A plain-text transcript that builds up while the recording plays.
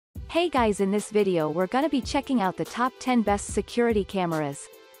Hey guys, in this video we're gonna be checking out the top 10 best security cameras.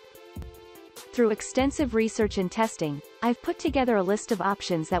 Through extensive research and testing, I've put together a list of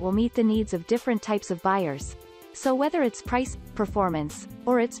options that will meet the needs of different types of buyers. So whether it's price, performance,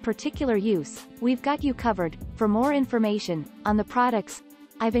 or its particular use, we've got you covered. For more information on the products,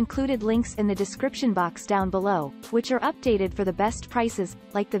 I've included links in the description box down below, which are updated for the best prices.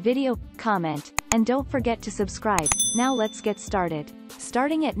 Like the video, comment, and don't forget to subscribe. Now let's get started.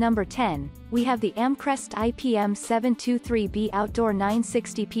 Starting at number 10, we have the Amcrest IPM723B Outdoor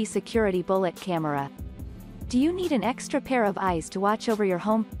 960p Security Bullet Camera. Do you need an extra pair of eyes to watch over your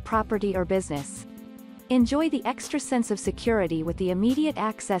home, property or business? Enjoy the extra sense of security with the immediate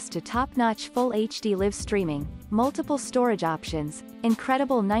access to top-notch full HD live streaming, multiple storage options,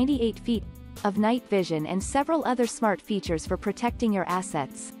 incredible 98 feet of night vision and several other smart features for protecting your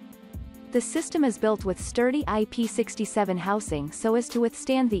assets. The system is built with sturdy IP67 housing so as to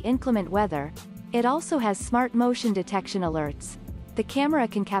withstand the inclement weather. It also has smart motion detection alerts. The camera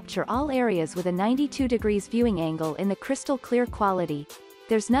can capture all areas with a 92 degrees viewing angle in the crystal clear quality.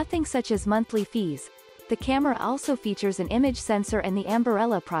 There's nothing such as monthly fees. The camera also features an image sensor and the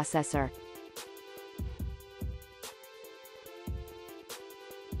Ambarella processor.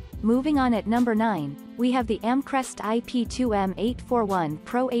 Moving on at number 9, we have the Amcrest IP2M841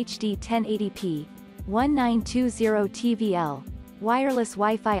 ProHD 1080p 1920 wireless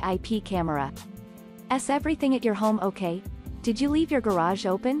Wi-Fi IP camera. Is everything at your home okay? Did you leave your garage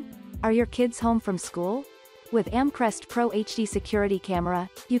open? Are your kids home from school? With Amcrest ProHD security camera,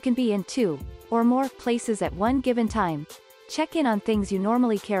 you can be in 2 or more places at one given time. Check in on things you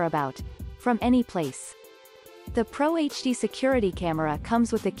normally care about from any place. The ProHD security camera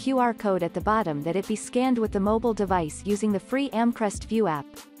comes with a QR code at the bottom that it be scanned with the mobile device using the free Amcrest View app,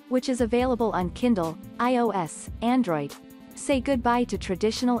 which is available on Kindle, iOS, Android. Say goodbye to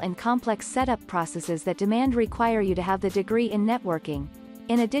traditional and complex setup processes that require you to have the degree in networking.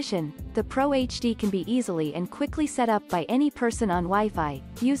 In addition, the ProHD can be easily and quickly set up by any person on Wi-Fi,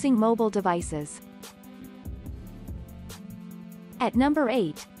 using mobile devices. At number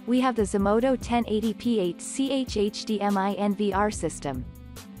 8, we have the Zmodo 1080p 8ch HDMI NVR system.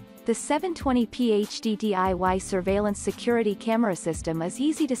 The 720p HD-TVI surveillance security camera system is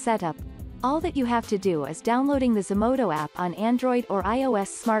easy to set up. All that you have to do is downloading the Zmodo app on Android or iOS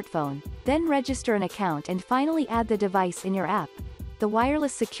smartphone, then register an account and finally add the device in your app. The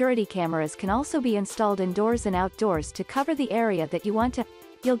wireless security cameras can also be installed indoors and outdoors to cover the area that you want to.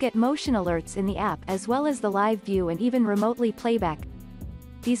 You'll get motion alerts in the app as well as the live view and even remotely playback.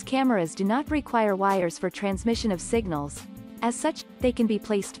 These cameras do not require wires for transmission of signals. As such, they can be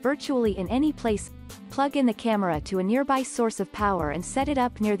placed virtually in any place. Plug in the camera to a nearby source of power and set it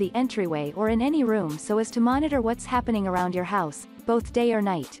up near the entryway or in any room so as to monitor what's happening around your house, both day or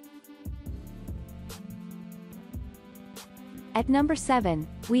night. At number 7,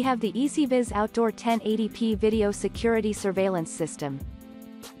 we have the EZVIZ Outdoor 1080p Video Security Surveillance System.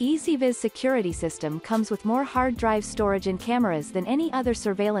 EZVIZ security system comes with more hard drive storage and cameras than any other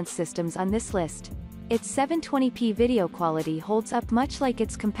surveillance systems on this list. Its 720p video quality holds up much like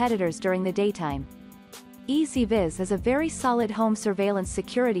its competitors during the daytime. EZVIZ is a very solid home surveillance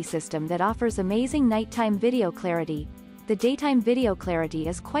security system that offers amazing nighttime video clarity. The daytime video clarity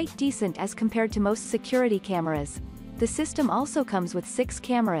is quite decent as compared to most security cameras. The system also comes with 6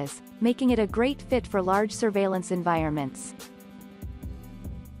 cameras, making it a great fit for large surveillance environments.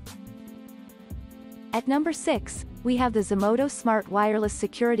 At number 6, we have the Zmodo Smart Wireless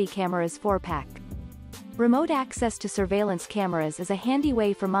Security Cameras 4-pack. Remote access to surveillance cameras is a handy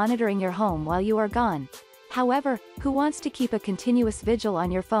way for monitoring your home while you are gone. However, who wants to keep a continuous vigil on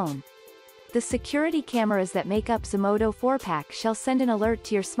your phone? The security cameras that make up Zmodo 4-pack shall send an alert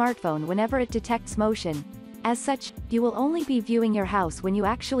to your smartphone whenever it detects motion. As such, you will only be viewing your house when you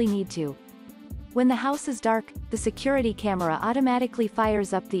actually need to. When the house is dark, the security camera automatically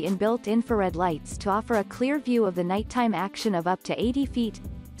fires up the inbuilt infrared lights to offer a clear view of the nighttime action of up to 80 feet.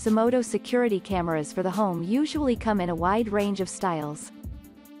 Zmodo security cameras for the home usually come in a wide range of styles.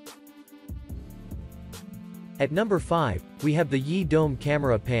 At number 5, we have the Yi Dome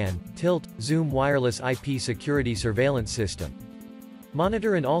Camera Pan, Tilt, Zoom Wireless IP Security Surveillance System.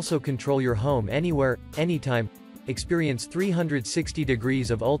 Monitor and also control your home anywhere, anytime. Experience 360 degrees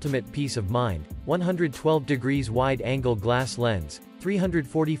of ultimate peace of mind, 112 degrees wide-angle glass lens,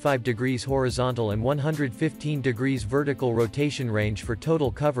 345 degrees horizontal and 115 degrees vertical rotation range for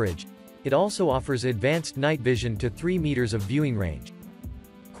total coverage. It also offers advanced night vision to 3 meters of viewing range.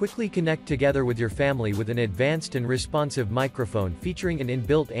 Quickly connect together with your family with an advanced and responsive microphone featuring an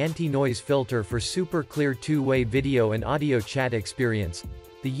inbuilt anti-noise filter for super clear two-way video and audio chat experience.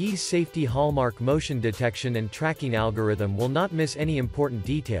 The EZVIZ safety hallmark motion detection and tracking algorithm will not miss any important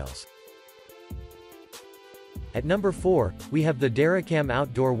details. At number 4, we have the Dericam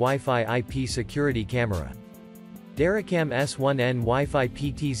Outdoor Wi-Fi IP Security Camera. Dericam S1N Wi-Fi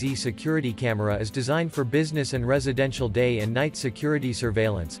PTZ security camera is designed for business and residential day and night security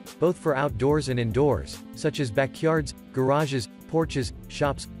surveillance, both for outdoors and indoors, such as backyards, garages, porches,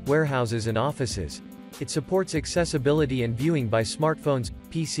 shops, warehouses and offices. It supports accessibility and viewing by smartphones,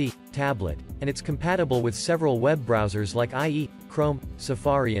 PC, tablet, and it's compatible with several web browsers like IE, Chrome,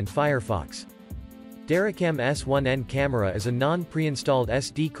 Safari and Firefox. Dericam S1N camera is a non-pre-installed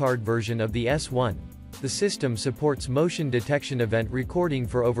SD card version of the S1. The system supports motion detection event recording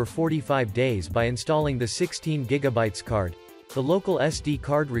for over 45 days by installing the 16 GB card. The local SD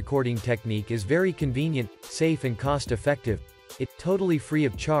card recording technique is very convenient, safe and cost-effective. It's totally free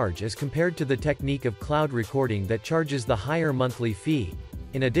of charge as compared to the technique of cloud recording that charges the higher monthly fee.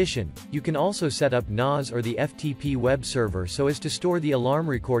 In addition, you can also set up NAS or the FTP web server so as to store the alarm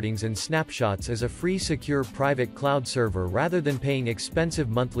recordings and snapshots as a free secure private cloud server rather than paying expensive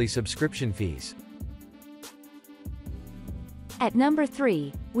monthly subscription fees. At number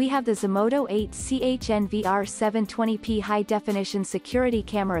 3, we have the Zmodo 8CHNVR 720p high-definition security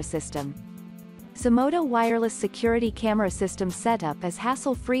camera system. Zmodo wireless security camera system setup is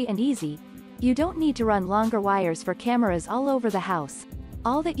hassle-free and easy. You don't need to run longer wires for cameras all over the house.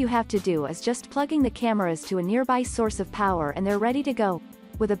 All that you have to do is just plugging the cameras to a nearby source of power and they're ready to go.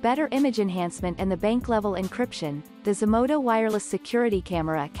 With a better image enhancement and the bank-level encryption, the Zmodo wireless security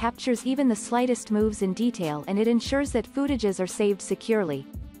camera captures even the slightest moves in detail and it ensures that footages are saved securely.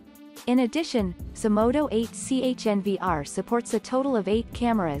 In addition, Zmodo 8CHNVR supports a total of 8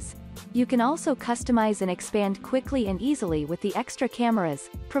 cameras. You can also customize and expand quickly and easily with the extra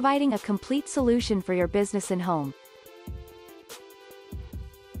cameras, providing a complete solution for your business and home.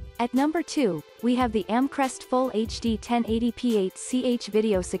 At number 2, we have the Amcrest Full HD 1080p 8CH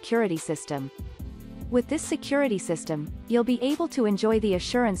video security system. With this security system, you'll be able to enjoy the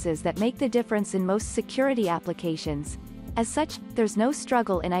assurances that make the difference in most security applications. As such, there's no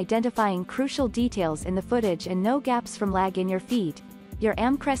struggle in identifying crucial details in the footage and no gaps from lag in your feed. Your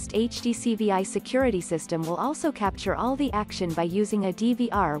Amcrest HD-TVI security system will also capture all the action by using a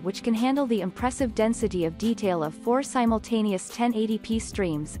DVR which can handle the impressive density of detail of 4 simultaneous 1080p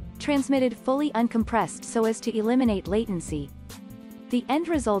streams, transmitted fully uncompressed so as to eliminate latency. The end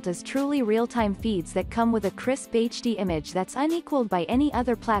result is truly real-time feeds that come with a crisp HD image that's unequaled by any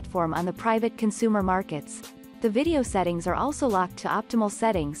other platform on the private consumer markets. The video settings are also locked to optimal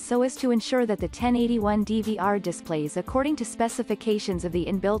settings so as to ensure that the 1081 DVR displays according to specifications of the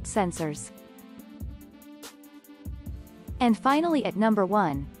inbuilt sensors. And finally at number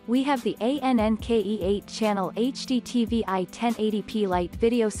 1, we have the ANNKE 8-channel HD-TVI 1080p Lite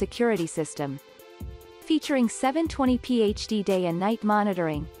video security system. Featuring 720p HD day and night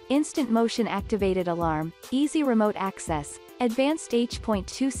monitoring, instant motion activated alarm, easy remote access, advanced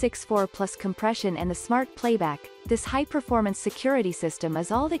H.264 plus compression and the smart playback, this high-performance security system is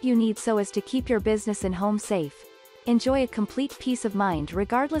all that you need so as to keep your business and home safe. Enjoy a complete peace of mind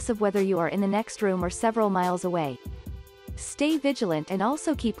regardless of whether you are in the next room or several miles away. Stay vigilant and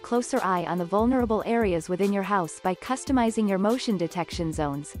also keep closer eye on the vulnerable areas within your house by customizing your motion detection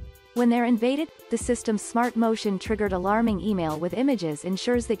zones. When they're invaded, the system's smart motion triggered alarming email with images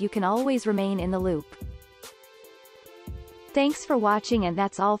ensures that you can always remain in the loop. Thanks for watching and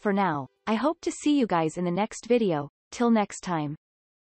that's all for now. I hope to see you guys in the next video. Till next time.